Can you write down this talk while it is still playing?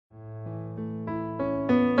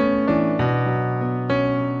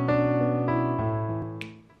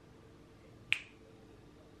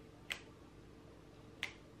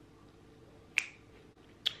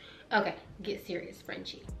Okay, get serious,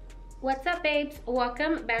 Frenchie. What's up, babes?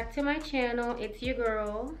 Welcome back to my channel. It's your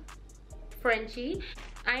girl, Frenchie.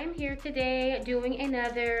 I am here today doing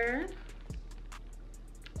another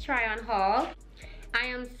try on haul. I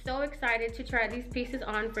am so excited to try these pieces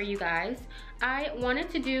on for you guys. I wanted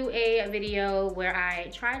to do a video where I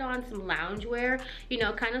tried on some loungewear, you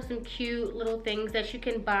know, kind of some cute little things that you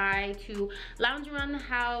can buy to lounge around the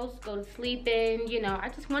house, go to sleep in, you know. I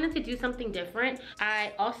just wanted to do something different.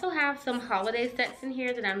 I also have some holiday sets in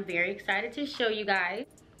here that I'm very excited to show you guys.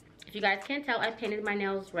 If you guys can't tell, I painted my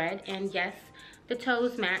nails red, and yes, the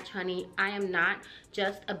toes match, honey. I am not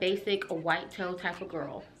just a basic white toe type of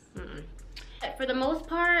girl. For the most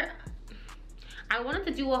part, I wanted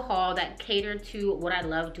to do a haul that catered to what I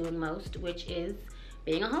love doing most, which is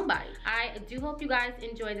being a homebody. I do hope you guys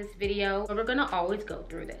enjoy this video, but we're gonna always go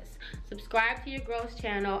through this. Subscribe to your girl's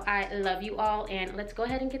channel. I love you all, and let's go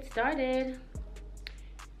ahead and get started.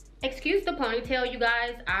 Excuse the ponytail, you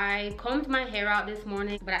guys. I combed my hair out this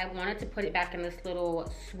morning, but I wanted to put it back in this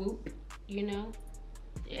little swoop, you know?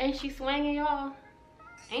 Ain't she swinging, y'all?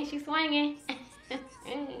 Ain't she swinging?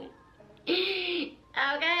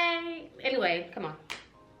 Okay, anyway, come on.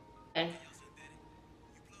 Okay,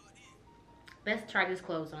 let's try this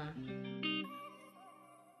clothes on.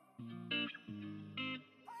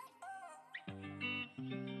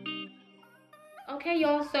 Okay,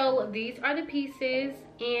 y'all, so these are the pieces,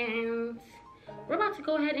 and we're about to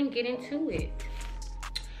go ahead and get into it.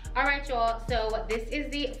 All right, y'all, so this is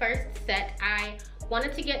the first set. I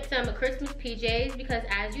wanted to get some Christmas PJs because,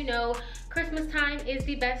 as you know, Christmas time is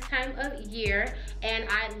the best time of year, and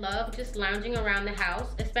I love just lounging around the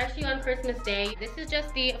house, especially on Christmas Day. This is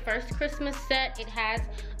just the first Christmas set. It has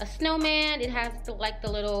a snowman. It has like the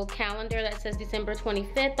little calendar that says December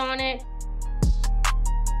 25th on it.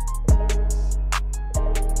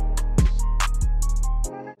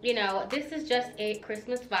 You know, this is just a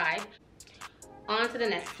Christmas vibe. On to the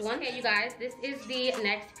next one. Okay, you guys, this is the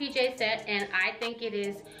next PJ set, and I think it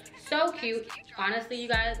is so cute. Honestly, you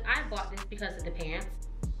guys, I bought this because of the pants.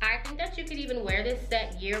 I think that you could even wear this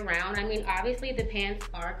set year round. I mean, obviously the pants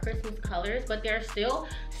are Christmas colors, but they're still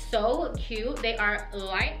so cute. They are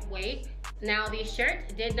lightweight. Now, the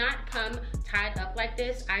shirt did not come tied up like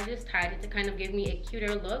this. I just tied it to kind of give me a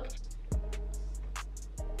cuter look.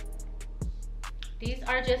 These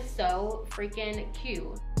are just so freaking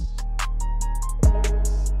cute.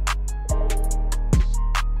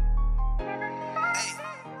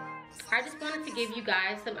 I just wanted to give you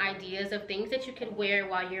guys some ideas of things that you can wear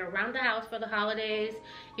while you're around the house for the holidays,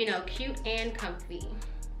 you know, cute and comfy.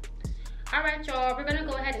 All right, y'all, we're gonna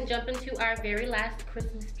go ahead and jump into our very last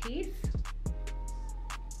Christmas piece.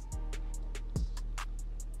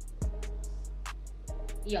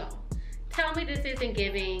 Y'all, tell me this isn't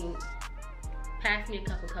giving pass me a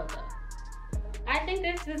cup of cocoa. I think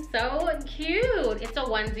this is so cute. It's a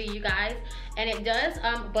onesie, you guys, and it does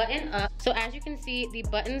button up. So as you can see, the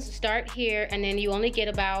buttons start here, and then you only get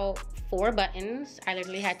about 4 buttons. I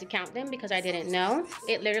literally had to count them because I didn't know.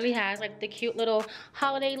 It literally has like the cute little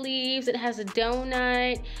holiday leaves. It has a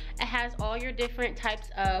donut. It has all your different types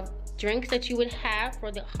of drinks that you would have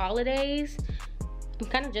for the holidays. I'm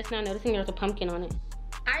kind of just now noticing there's a pumpkin on it.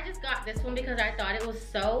 I just got this one because I thought it was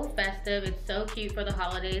so festive. It's so cute for the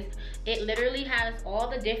holidays. It literally has all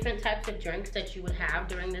the different types of drinks that you would have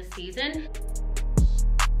during this season.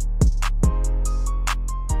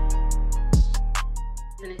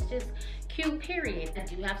 And it's just cute, period. I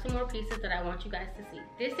do have some more pieces that I want you guys to see.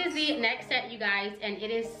 This is the next set, you guys, and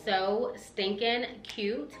it is so stinking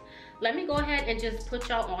cute. Let me go ahead and just put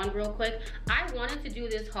y'all on real quick. I wanted to do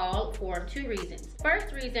this haul for 2 reasons.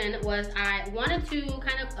 First reason was I wanted to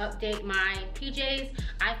kind of update my PJs.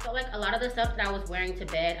 I felt like a lot of the stuff that I was wearing to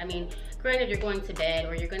bed, I mean, granted you're going to bed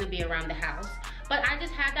or you're gonna be around the house, but I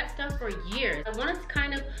just had that stuff for years. I wanted to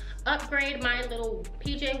kind of upgrade my little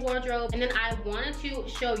PJ wardrobe, and then I wanted to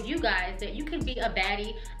show you guys that you can be a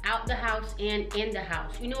baddie out the house and in the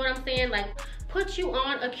house. You know what I'm saying? Like, put you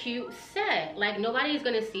on a cute set. Like, nobody's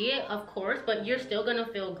gonna see it, of course, but you're still gonna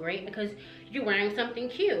feel great because you're wearing something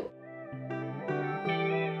cute.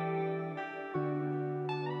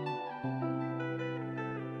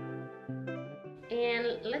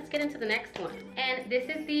 And let's get into the next one. And this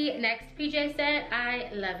is the next PJ set.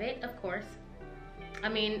 I love it, of course. I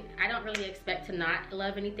mean, I don't really expect to not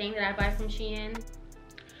love anything that I buy from SHEIN.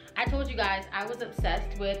 I told you guys I was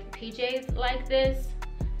obsessed with PJs like this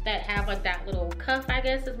that have like that little cuff, I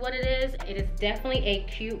guess is what it is. It is definitely a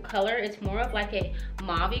cute color. It's more of like a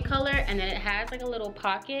mauve color, and then it has like a little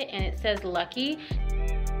pocket and it says Lucky.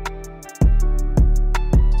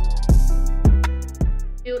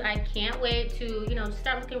 Dude, I can't wait to, you know,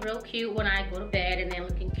 start looking real cute when I go to bed and then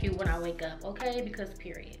looking cute when I wake up, okay? Because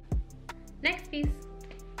period. Next piece,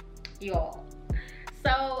 y'all.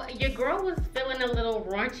 So your girl was feeling a little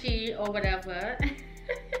raunchy or whatever.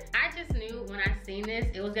 I just knew when I seen this,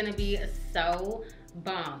 it was gonna be so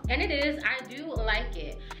bomb. And it is, I do like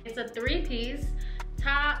it. It's a 3-piece,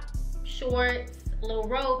 top, shorts, little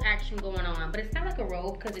robe action going on. But it's not like a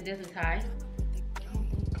robe because it doesn't tie.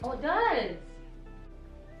 Oh, it does.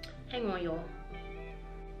 Hang on, y'all.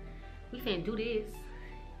 We finna do this.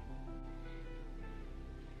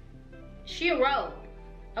 She a robe,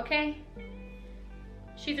 okay?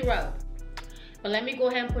 She's a robe. But let me go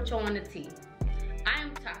ahead and put you on the tee. I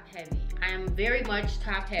am top heavy. I am very much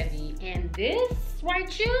top heavy. And this right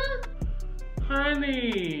here,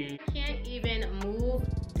 honey, I can't even move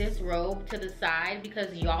this robe to the side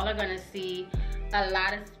because y'all are gonna see a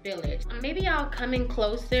lot of spillage. Maybe y'all come in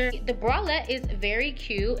closer. The bralette is very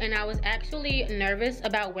cute, and I was actually nervous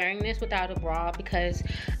about wearing this without a bra because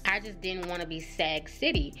I just didn't want to be sag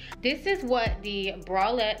city. This is what the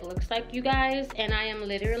bralette looks like, you guys, and I am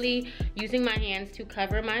literally using my hands to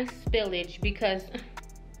cover my spillage because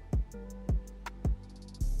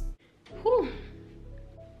whew.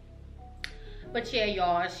 But yeah,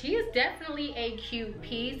 y'all, she is definitely a cute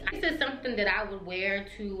piece. This is something that I would wear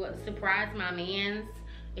to surprise my mans,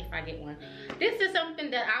 if I get one. This is something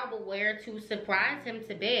that I would wear to surprise him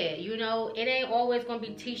to bed. You know, it ain't always gonna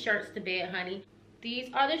be t-shirts to bed, honey. These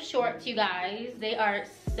are the shorts, you guys. They are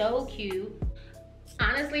so cute.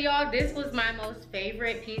 Honestly, y'all, this was my most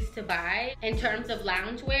favorite piece to buy in terms of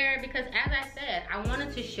loungewear because, as I said, I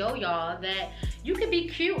wanted to show y'all that you can be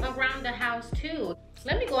cute around the house too.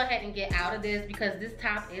 Let me go ahead and get out of this because this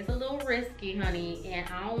top is a little risky, honey, and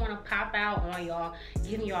I don't want to pop out on y'all,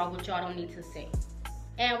 giving y'all what y'all don't need to see.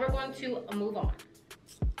 And we're going to move on.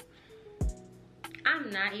 I'm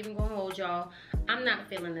not even going to hold y'all. I'm not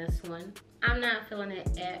feeling this one. I'm not feeling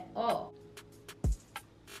it at all.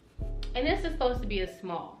 And this is supposed to be a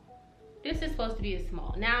small. This is supposed to be a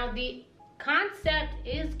small. Now, the concept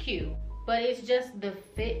is cute, but it's just the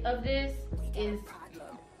fit of this is...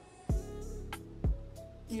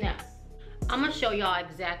 No. I'm gonna show y'all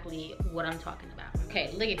exactly what I'm talking about.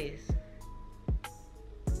 Okay, look at this.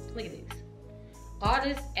 Look at this. All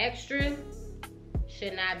this extra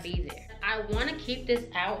should not be there. I want to keep this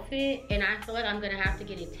outfit, and I feel like I'm gonna have to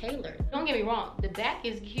get it tailored. Don't get me wrong, the back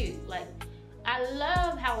is cute. Like, I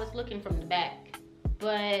love how it's looking from the back,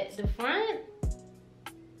 but the front,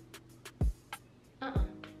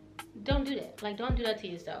 don't do that. Like, don't do that to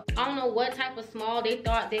yourself. I don't know what type of small they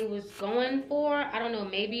thought they was going for. I don't know,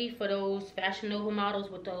 maybe for those Fashion Nova models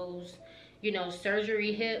with those, you know,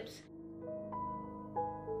 surgery hips.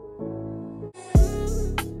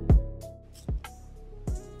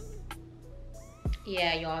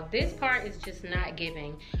 Yeah, y'all, this part is just not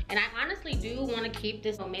giving. And I honestly do want to keep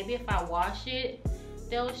this. So maybe if I wash it,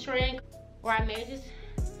 they'll shrink. Or I may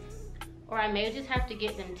just have to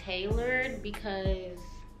get them tailored because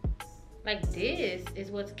like this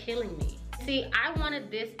is what's killing me. See, I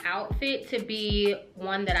wanted this outfit to be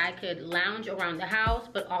one that I could lounge around the house,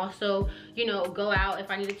 but also, you know, go out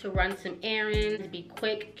if I needed to run some errands, be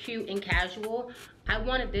quick, cute, and casual. I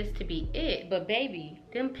wanted this to be it, but baby,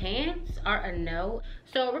 them pants are a no.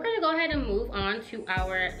 So we're gonna go ahead and move on to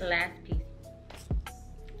our last piece.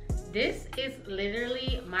 This is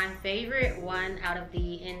literally my favorite one out of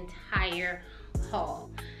the entire haul.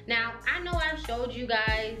 Now, I know I've showed you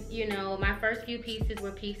guys, you know, my first few pieces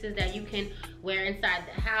were pieces that you can wear inside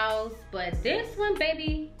the house, but this one,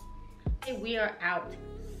 baby, we are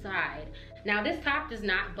outside. Now, this top does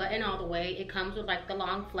not button all the way. It comes with like the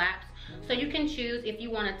long flaps, so you can choose if you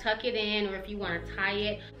want to tuck it in or if you want to tie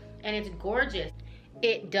it, and it's gorgeous.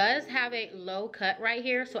 It does have a low cut right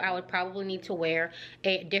here, so I would probably need to wear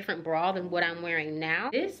a different bra than what I'm wearing now.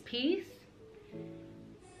 This piece,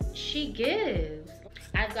 she gives.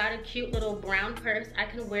 I've got a cute little brown purse I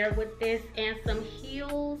can wear with this and some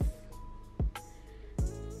heels.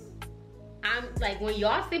 I'm like, when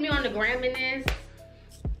y'all see me on the gram in this,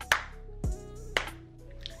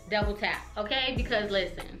 double tap, okay? Because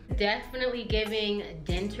listen, definitely giving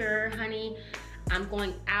Denter, honey. I'm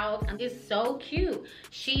going out. It's so cute.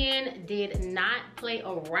 SHEIN did not play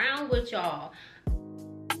around with y'all.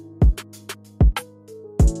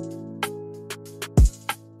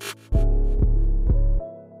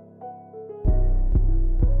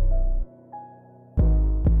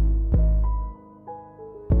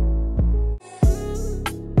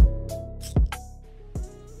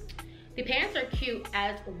 The pants are cute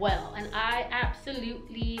as well, and I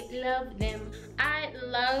absolutely love them. I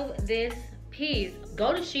love this piece.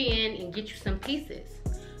 Go to SHEIN and get you some pieces.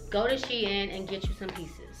 go to SHEIN and get you some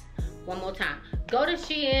pieces. One more time. Go to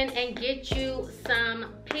SHEIN and get you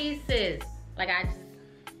some pieces. Like I just...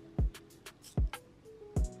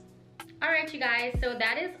 Alright you guys, so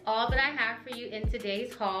that is all that I have for you in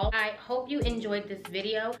today's haul. I hope you enjoyed this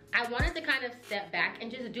video. I wanted to kind of step back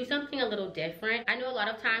and just do something a little different. I know a lot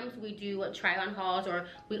of times we do try on hauls or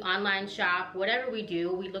we online shop. Whatever we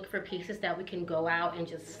do, we look for pieces that we can go out and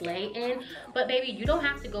just slay in. But baby, you don't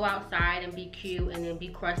have to go outside and be cute and then be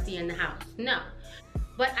crusty in the house. No.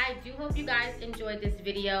 But I do hope you guys enjoyed this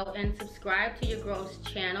video and subscribe to your girl's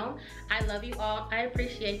channel. I love you all. I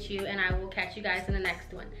appreciate you, and I will catch you guys in the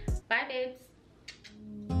next one. Bye, babes.